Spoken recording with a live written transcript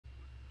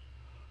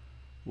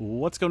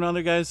What's going on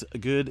there, guys?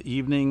 Good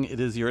evening. It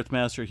is the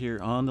Earthmaster here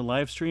on the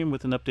live stream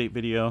with an update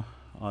video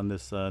on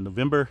this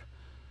November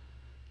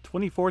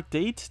 24th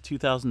date,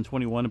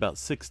 2021, about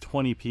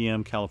 6:20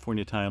 p.m.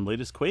 California time.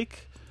 Latest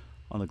quake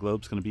on the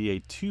globe is going to be a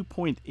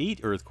 2.8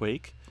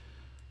 earthquake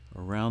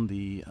around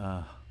the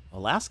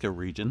Alaska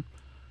region.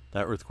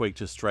 That earthquake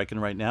just striking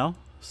right now.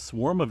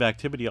 Swarm of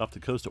activity off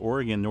the coast of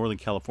Oregon, Northern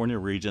California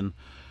region,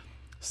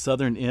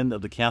 southern end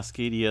of the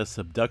Cascadia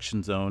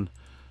subduction zone.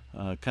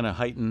 Kind of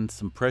heightened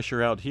some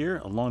pressure out here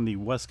along the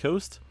west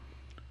coast.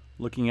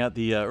 Looking at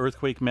the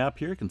earthquake map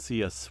here, you can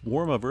see a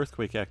swarm of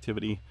earthquake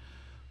activity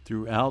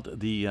throughout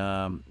the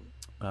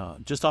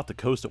just off the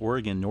coast of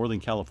Oregon, Northern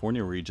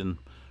California region.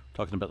 We're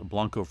talking about the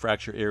Blanco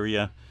fracture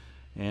area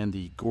and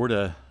the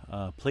Gorda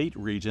plate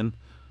region.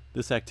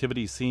 This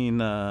activity is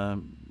seen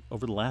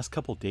over the last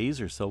couple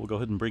days or so. We'll go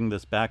ahead and bring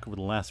this back over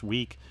the last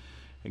week.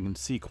 You can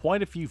see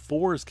quite a few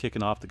fours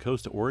kicking off the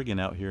coast of Oregon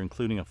out here,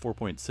 including a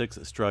 4.6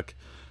 that struck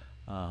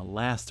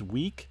last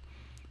week.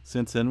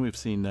 Since then, we've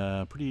seen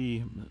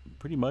pretty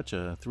much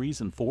threes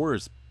and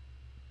fours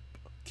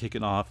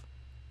kicking off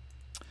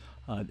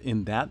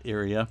in that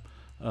area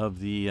of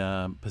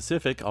the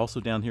Pacific.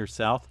 Also down here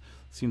south,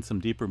 seen some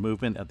deeper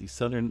movement at the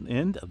southern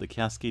end of the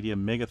Cascadia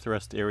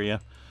megathrust area,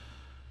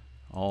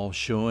 all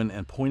showing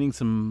and pointing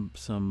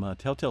some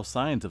telltale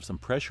signs of some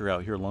pressure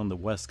out here along the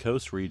west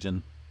coast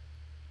region.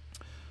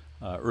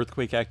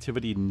 Earthquake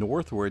activity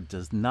northward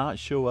does not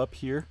show up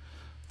here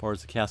as far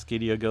as the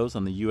Cascadia goes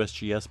on the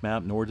USGS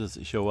map, nor does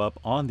it show up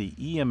on the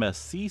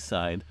EMSC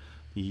side,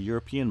 the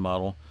European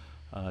model.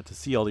 To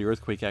see all the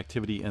earthquake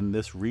activity in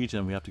this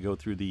region, we have to go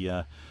through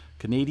the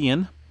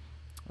Canadian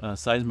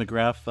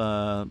seismograph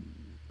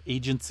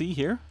agency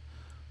here.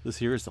 This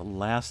here is the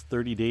last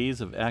 30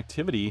 days of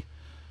activity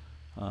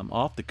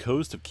off the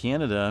coast of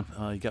Canada.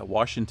 You got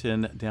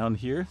Washington down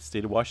here,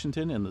 state of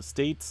Washington, and the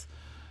states.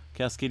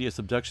 Cascadia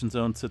subduction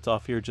zone sits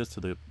off here just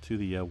to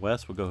the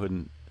west. We'll go ahead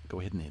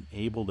and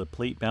enable the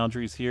plate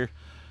boundaries here.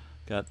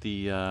 Got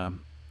the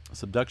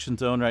subduction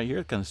zone right here.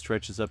 It kind of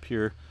stretches up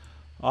here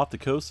off the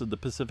coast of the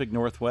Pacific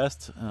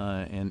Northwest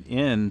and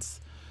ends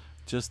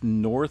just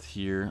north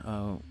here,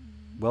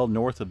 well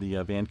north of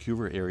the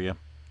Vancouver area.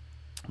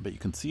 But you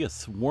can see a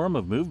swarm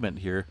of movement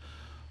here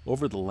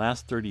over the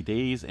last 30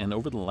 days and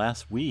over the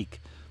last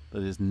week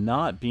that is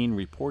not being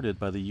reported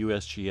by the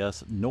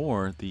USGS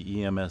nor the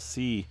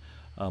EMSC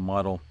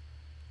model.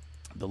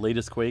 The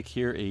latest quake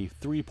here, a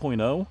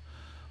 3.0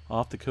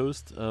 off the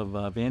coast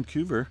of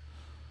Vancouver.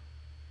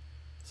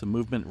 Some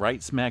movement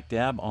right smack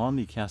dab on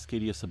the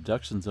Cascadia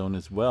subduction zone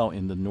as well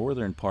in the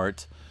northern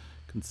part.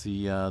 You can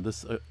see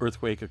this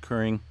earthquake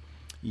occurring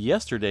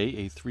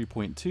yesterday, a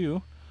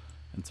 3.2,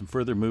 and some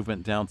further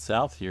movement down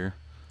south here.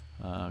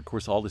 Of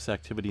course, all this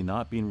activity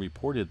not being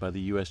reported by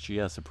the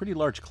USGS. A pretty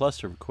large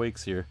cluster of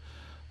quakes here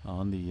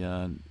on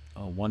the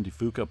Juan de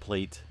Fuca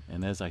plate,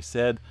 and as I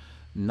said,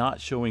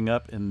 not showing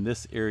up in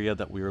this area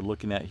that we are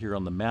looking at here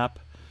on the map.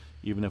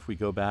 Even if we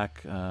go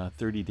back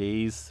 30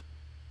 days,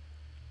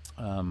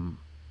 or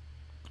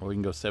we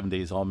can go 7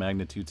 days, all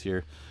magnitudes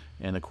here.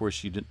 And of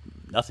course,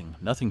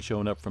 nothing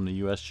showing up from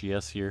the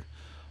USGS here.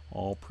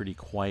 All pretty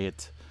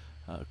quiet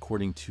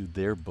according to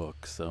their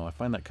book. So I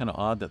find that kind of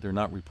odd that they're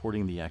not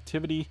reporting the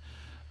activity,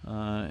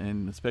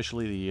 and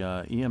especially the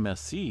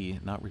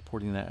EMSC not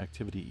reporting that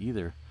activity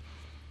either.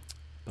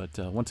 But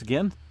once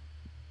again,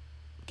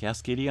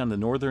 Cascadia on the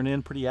northern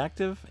end pretty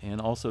active, and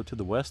also to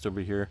the west over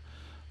here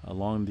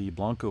along the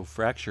Blanco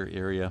fracture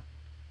area,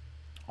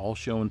 all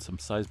showing some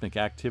seismic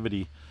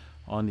activity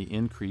on the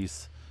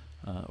increase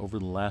over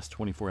the last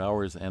 24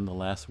 hours and the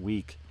last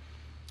week.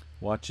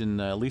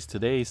 Watching at least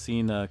today,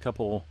 seeing a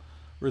couple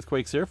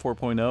earthquakes there,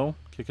 4.0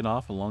 kicking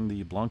off along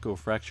the Blanco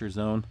fracture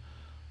zone,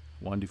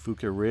 Juan de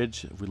Fuca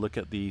ridge. If we look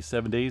at the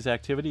 7 days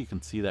activity, you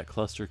can see that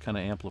cluster kind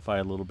of amplify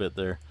a little bit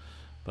there.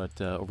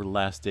 But over the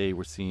last day,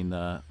 we're seeing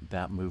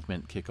that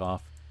movement kick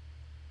off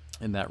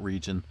in that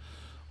region.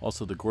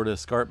 Also, the Gorda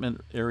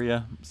escarpment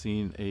area,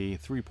 seeing a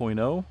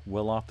 3.0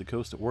 well off the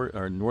coast of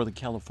Northern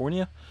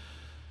California,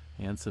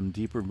 and some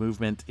deeper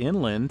movement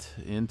inland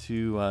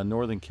into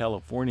Northern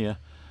California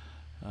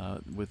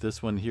with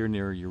this one here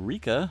near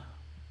Eureka,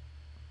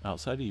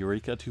 outside of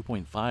Eureka,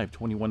 2.5,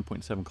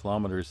 21.7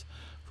 kilometers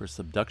for a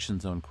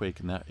subduction zone quake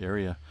in that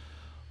area.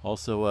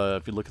 Also,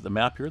 if you look at the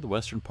map here, the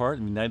western part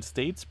of the United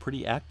States,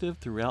 pretty active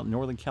throughout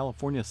Northern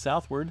California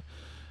southward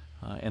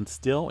and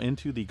still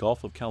into the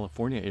Gulf of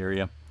California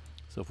area.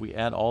 So if we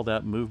add all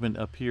that movement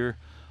up here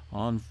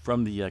on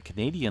from the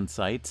Canadian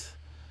site,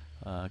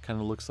 kind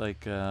of looks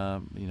like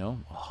a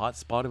hot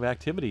spot of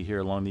activity here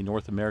along the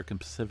North American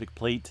Pacific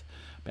plate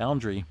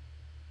boundary,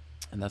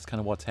 and that's kind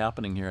of what's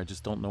happening here. I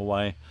just don't know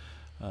why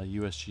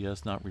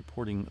USGS not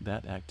reporting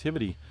that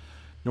activity.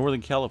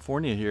 Northern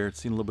California here, it's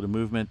seen a little bit of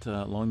movement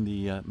along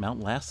the Mount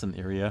Lassen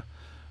area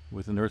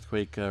with an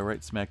earthquake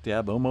right smack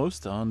dab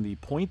almost on the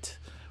point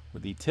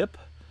or the tip.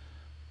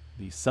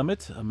 The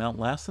summit of Mount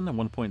Lassen at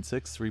 1.6,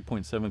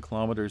 3.7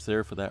 kilometers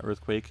there for that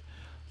earthquake.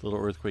 Little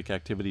earthquake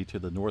activity to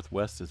the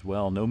northwest as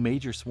well. No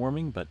major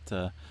swarming,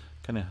 but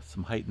kind of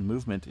some heightened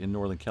movement in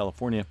Northern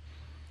California.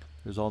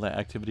 There's all that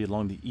activity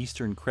along the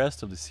eastern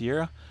crest of the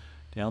Sierra,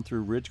 down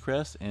through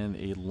Ridgecrest, and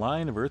a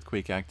line of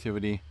earthquake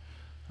activity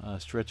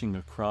stretching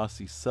across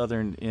the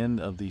southern end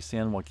of the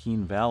San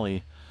Joaquin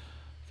Valley.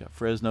 Got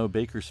Fresno,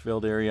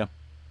 Bakersfield area,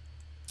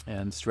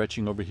 and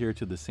stretching over here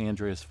to the San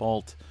Andreas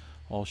Fault,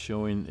 all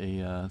showing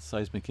a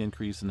seismic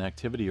increase in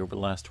activity over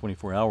the last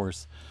 24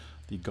 hours.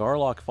 The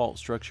Garlock fault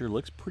structure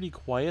looks pretty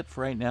quiet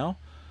for right now.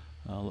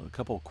 A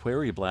couple of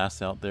query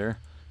blasts out there,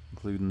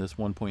 including this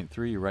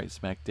 1.3 right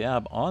smack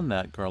dab on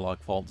that Garlock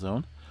fault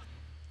zone.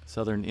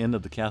 Southern end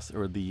of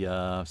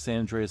the San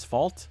Andreas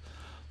Fault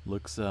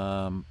looks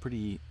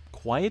pretty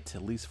quiet,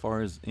 at least as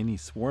far as any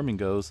swarming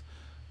goes.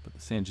 But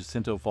the San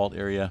Jacinto Fault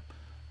area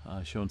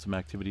showing some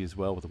activity as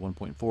well with a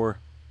 1.4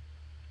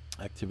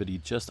 activity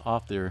just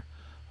off there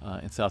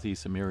in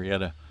southeast of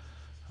Marietta.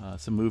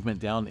 Some movement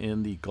down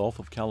in the Gulf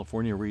of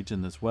California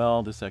region as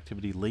well. This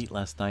activity late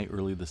last night,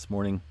 early this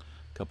morning,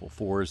 a couple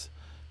fours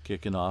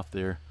kicking off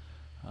there.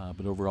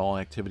 But overall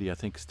activity, I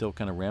think, still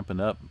kind of ramping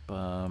up.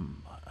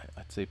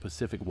 I'd say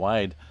Pacific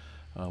wide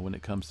when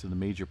it comes to the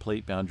major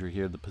plate boundary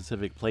here. The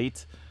Pacific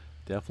plate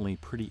definitely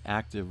pretty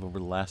active over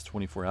the last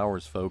 24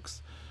 hours,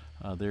 folks.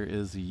 There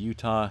is the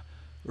Utah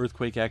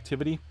earthquake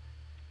activity.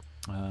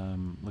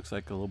 Looks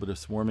like a little bit of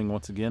swarming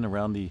once again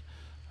around the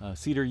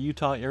Cedar,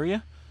 Utah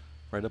area,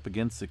 right up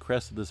against the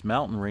crest of this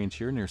mountain range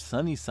here near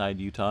Sunnyside,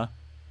 Utah.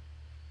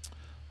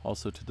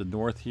 Also to the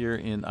north here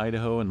in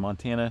Idaho and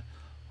Montana,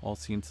 all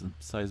seeing some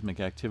seismic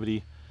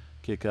activity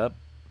kick up.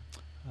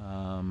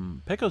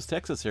 Pecos,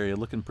 Texas area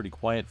looking pretty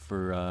quiet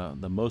for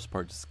the most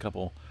part, just a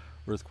couple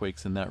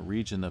earthquakes in that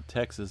region of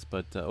Texas,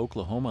 but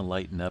Oklahoma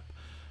lighting up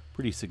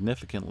pretty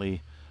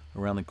significantly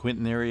around the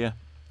Quinton area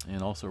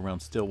and also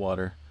around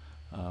Stillwater,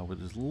 where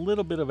there's a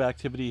little bit of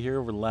activity here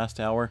over the last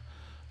hour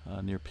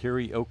near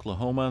Perry,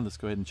 Oklahoma. Let's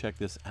go ahead and check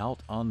this out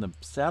on the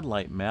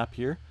satellite map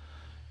here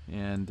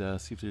and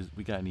see if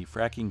we got any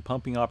fracking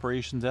pumping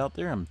operations out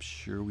there. I'm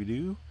sure we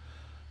do.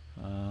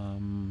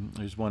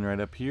 There's one right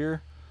up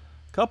here.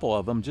 A couple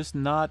of them, just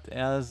not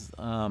as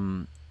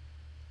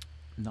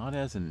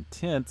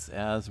intense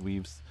as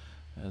we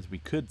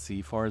could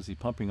see, far as the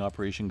pumping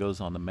operation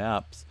goes on the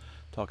maps.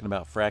 Talking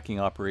about fracking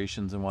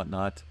operations and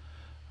whatnot.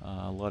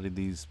 A lot of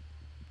these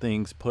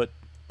things put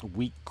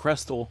weak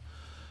crestal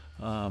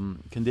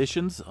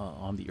conditions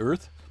on the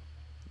Earth,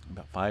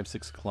 about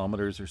 5-6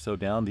 kilometers or so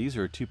down. These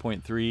are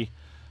 2.3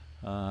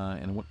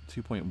 and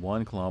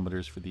 2.1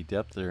 kilometers for the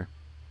depth there.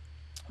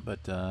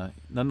 But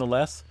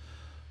nonetheless,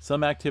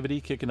 some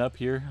activity kicking up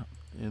here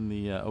in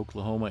the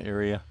Oklahoma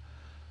area.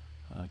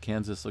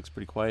 Kansas looks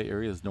pretty quiet.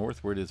 Areas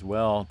northward as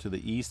well. To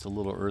the east, a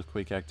little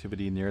earthquake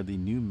activity near the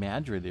New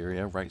Madrid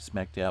area, right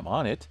smack dab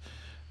on it,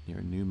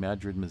 near New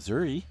Madrid,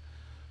 Missouri.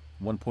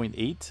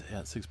 1.8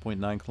 at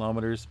 6.9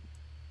 kilometers.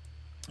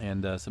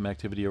 And some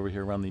activity over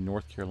here around the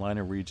North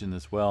Carolina region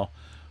as well,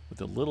 with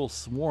a little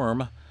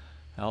swarm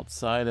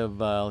outside of,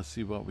 let's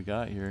see what we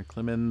got here,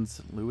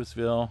 Clemens,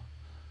 Louisville.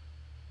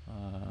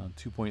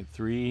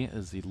 2.3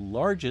 is the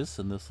largest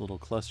in this little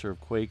cluster of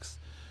quakes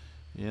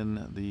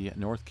in the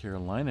North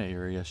Carolina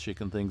area,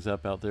 shaking things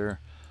up out there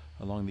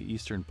along the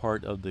eastern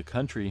part of the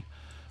country.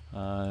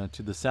 To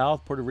the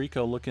south, Puerto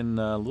Rico looking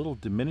a little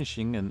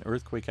diminishing in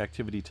earthquake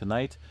activity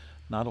tonight.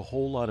 Not a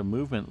whole lot of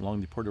movement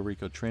along the Puerto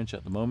Rico Trench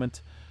at the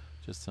moment.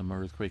 Just some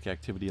earthquake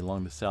activity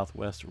along the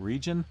southwest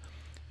region.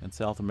 And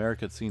South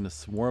America seeing a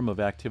swarm of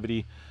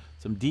activity.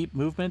 Some deep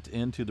movement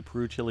into the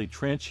Peru-Chile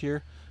Trench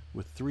here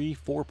with 3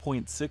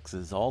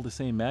 4.6s, all the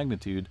same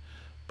magnitude,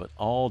 but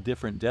all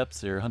different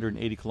depths there.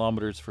 180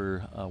 kilometers for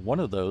one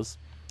of those,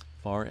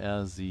 far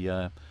as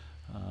the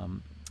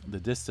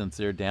distance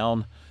there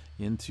down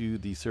into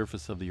the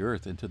surface of the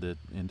Earth, into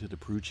the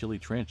Peru-Chile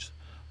Trench.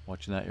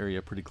 Watching that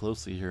area pretty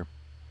closely here.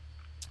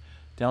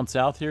 Down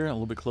south here, a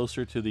little bit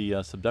closer to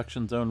the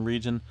subduction zone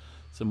region,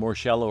 some more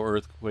shallow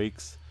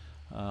earthquakes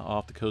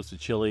off the coast of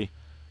Chile,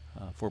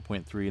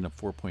 4.3 and a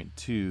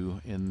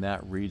 4.2 in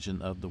that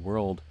region of the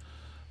world.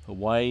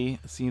 Hawaii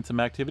seeing some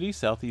activity,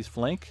 southeast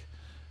flank,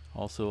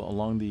 also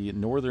along the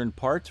northern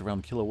parts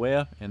around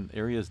Kilauea and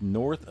areas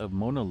north of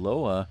Mauna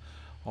Loa,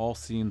 all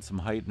seeing some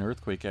heightened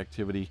earthquake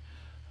activity.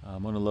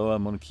 Mauna Loa,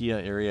 Mauna Kea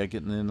area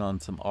getting in on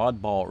some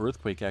oddball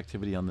earthquake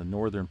activity on the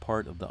northern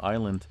part of the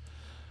island.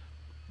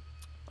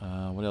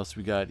 What else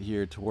we got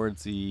here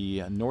towards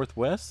the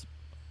northwest,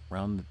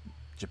 around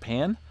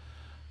Japan?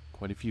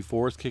 Quite a few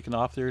 4s kicking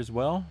off there as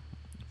well.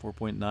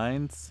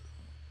 4.9s,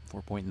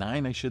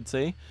 4.9 I should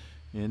say,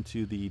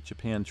 into the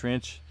Japan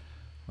Trench.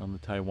 Around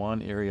the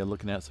Taiwan area,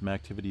 looking at some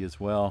activity as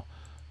well,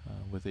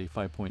 with a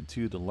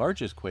 5.2, the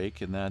largest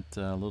quake in that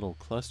little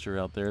cluster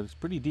out there. There's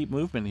pretty deep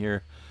movement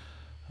here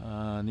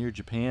near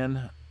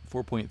Japan.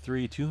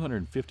 4.3,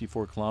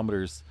 254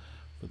 kilometers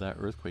for that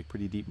earthquake.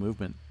 Pretty deep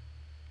movement.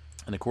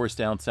 And of course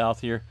down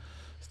south here,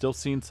 still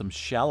seeing some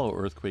shallow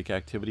earthquake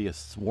activity, a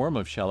swarm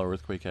of shallow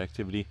earthquake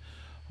activity.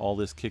 All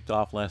this kicked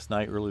off last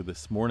night, early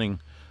this morning,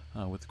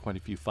 with quite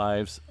a few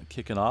 5s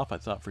kicking off. I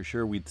thought for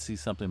sure we'd see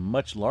something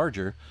much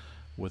larger,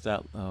 with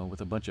that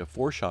with a bunch of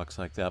foreshocks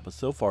like that. But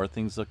so far,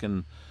 things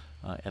looking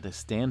at a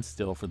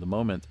standstill for the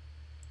moment.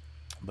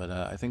 But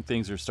I think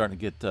things are starting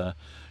to get,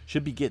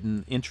 should be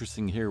getting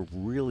interesting here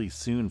really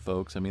soon,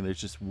 folks. I mean, there's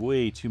just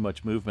way too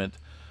much movement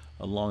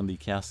along the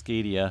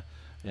Cascadia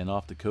and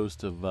off the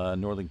coast of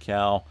northern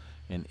Cal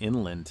and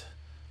inland,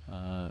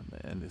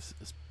 and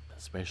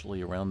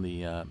especially around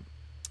the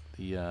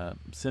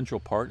central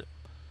part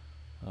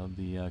of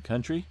the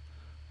country,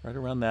 right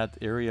around that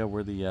area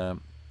where the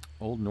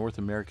old North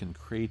American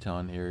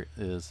Craton area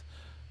is.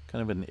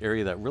 Kind of an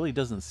area that really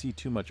doesn't see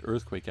too much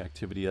earthquake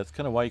activity. That's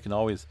kind of why you can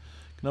almost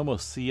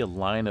see a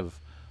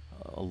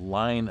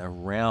line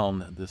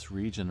around this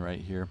region right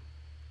here.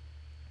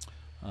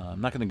 I'm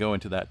not going to go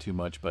into that too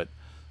much, but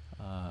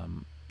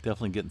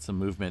definitely getting some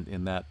movement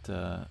in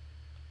that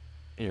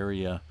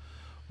area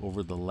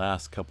over the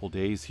last couple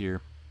days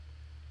here.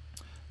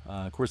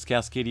 Of course,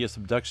 Cascadia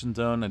subduction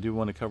zone, I do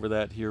want to cover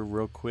that here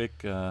real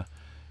quick.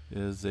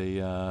 Is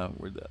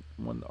where'd that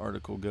one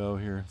article go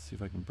here? Let's see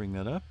if I can bring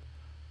that up.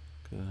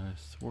 I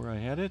swore I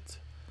had it.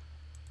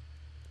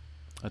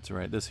 That's all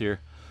right. This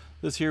here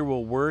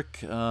will work.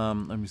 Let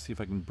me see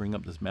if I can bring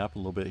up this map a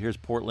little bit. Here's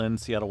Portland,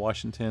 Seattle,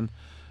 Washington,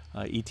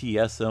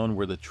 ETS zone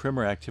where the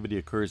tremor activity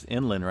occurs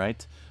inland,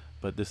 right?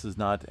 But this is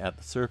not at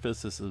the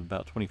surface. This is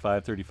about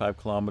 25-35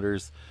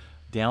 kilometers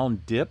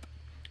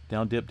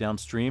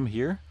downstream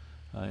here,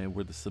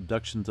 where the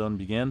subduction zone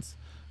begins.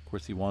 Of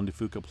course, the Juan de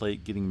Fuca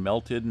plate getting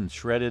melted and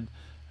shredded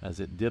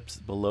as it dips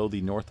below the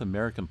North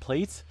American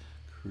plate,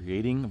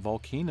 creating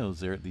volcanoes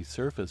there at the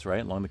surface,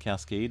 right, along the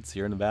Cascades,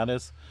 Sierra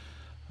Nevadas,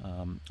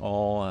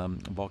 all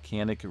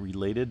volcanic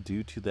related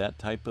due to that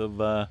type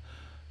of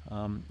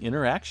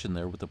interaction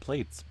there with the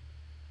plates.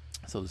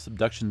 So the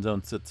subduction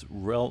zone sits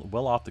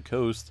well off the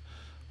coast,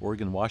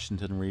 Oregon,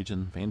 Washington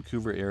region,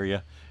 Vancouver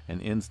area, and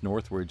ends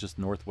northward, just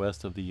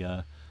northwest of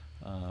the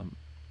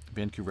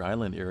Vancouver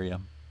Island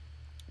area.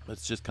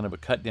 That's just kind of a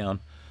cut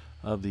down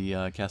of the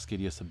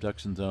Cascadia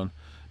subduction zone.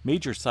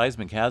 Major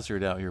seismic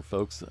hazard out here,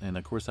 folks, and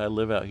of course I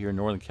live out here in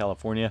Northern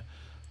California.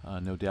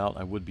 No doubt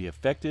I would be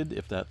affected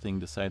if that thing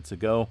decides to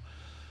go.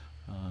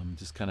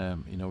 Just kind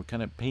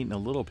of painting a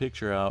little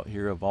picture out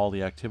here of all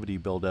the activity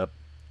buildup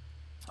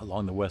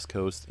along the west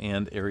coast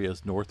and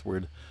areas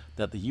northward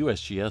that the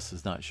USGS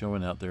is not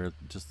showing out there.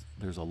 Just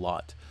there's a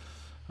lot.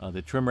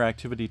 The tremor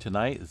activity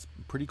tonight is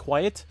pretty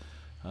quiet.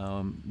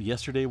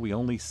 Yesterday we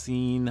only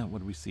seen, what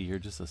do we see here,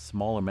 just a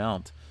small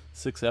amount,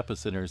 6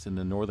 epicenters in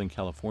the Northern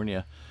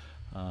California.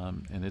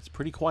 And it's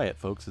pretty quiet,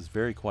 folks. It's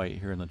very quiet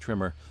here in the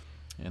tremor,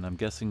 and I'm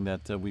guessing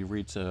that we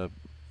reached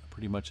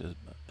pretty much a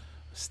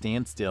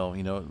standstill.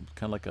 You know,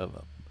 kind of like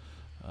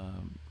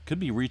could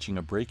be reaching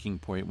a breaking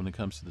point when it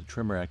comes to the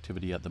tremor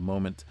activity at the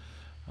moment.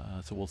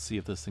 So we'll see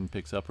if this thing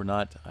picks up or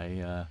not.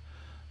 I'm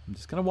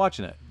just kind of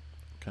watching it.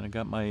 Kind of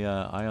got my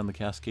eye on the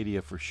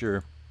Cascadia for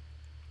sure.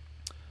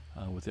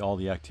 With all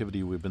the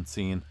activity we've been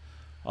seeing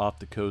off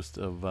the coast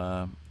of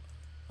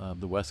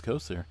the west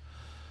coast there.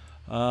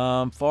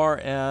 Far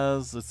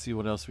as, let's see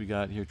what else we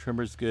got here.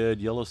 Tremor's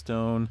good.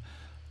 Yellowstone,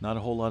 not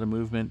a whole lot of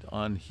movement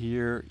on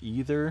here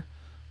either.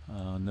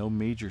 No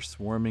major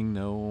swarming,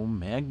 no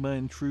magma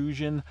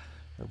intrusion.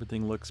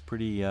 Everything looks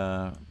pretty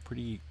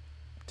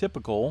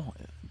typical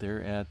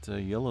there at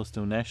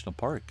Yellowstone National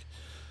Park.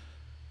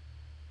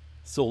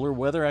 Solar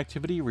weather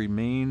activity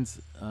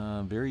remains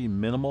very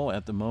minimal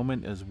at the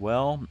moment as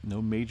well.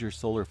 No major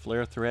solar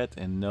flare threat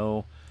and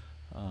no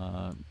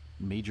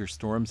major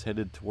storms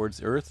headed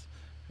towards Earth.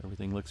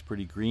 Everything looks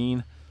pretty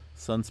green.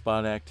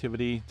 Sunspot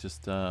activity,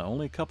 just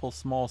only a couple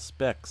small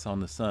specks on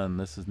the sun.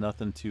 This is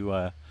nothing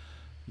to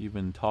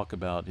even talk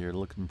about here.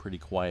 Looking pretty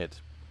quiet.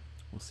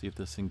 We'll see if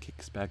this thing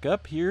kicks back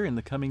up here in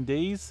the coming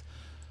days.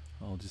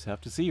 I'll just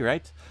have to see,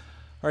 right?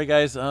 All right,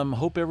 guys.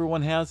 Hope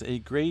everyone has a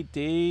great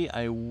day.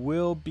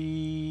 We'll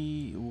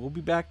be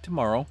back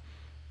tomorrow.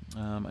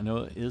 I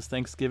know it is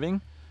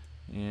Thanksgiving,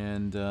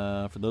 and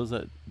for those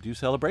that do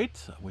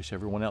celebrate, I wish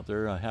everyone out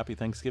there a happy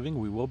Thanksgiving.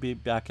 We will be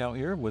back out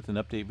here with an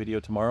update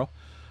video tomorrow,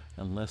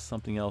 unless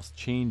something else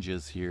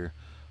changes here.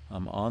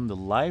 On the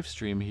live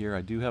stream here,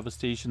 I do have a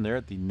station there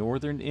at the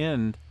northern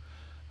end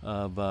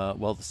of,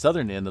 well, the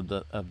southern end of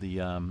the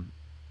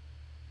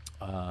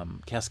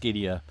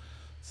Cascadia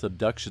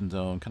subduction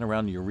zone, kind of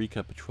around the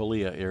Eureka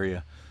Petrolia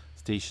area.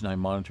 Station I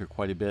monitor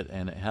quite a bit,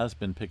 and it has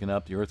been picking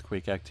up the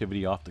earthquake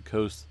activity off the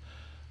coast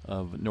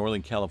of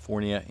Northern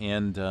California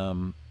and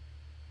the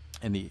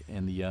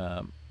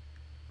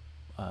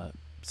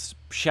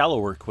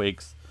shallower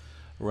quakes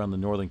around the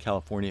Northern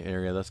California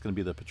area. That's going to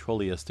be the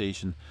Petrolia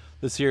station.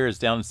 This here is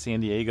down in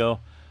San Diego,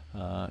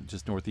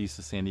 just northeast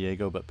of San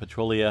Diego, but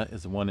Petrolia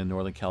is the one in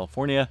Northern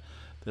California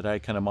that I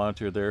kind of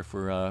monitor there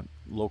for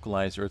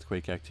localized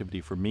earthquake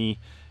activity for me,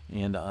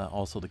 and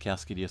also the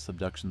Cascadia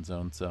subduction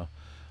zone. So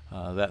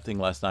that thing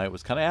last night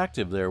was kind of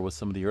active there with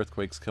some of the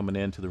earthquakes coming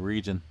into the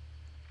region.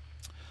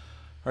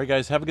 All right,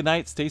 guys, have a good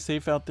night. Stay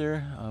safe out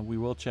there. We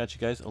will chat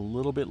you guys a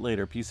little bit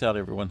later. Peace out,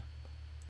 everyone.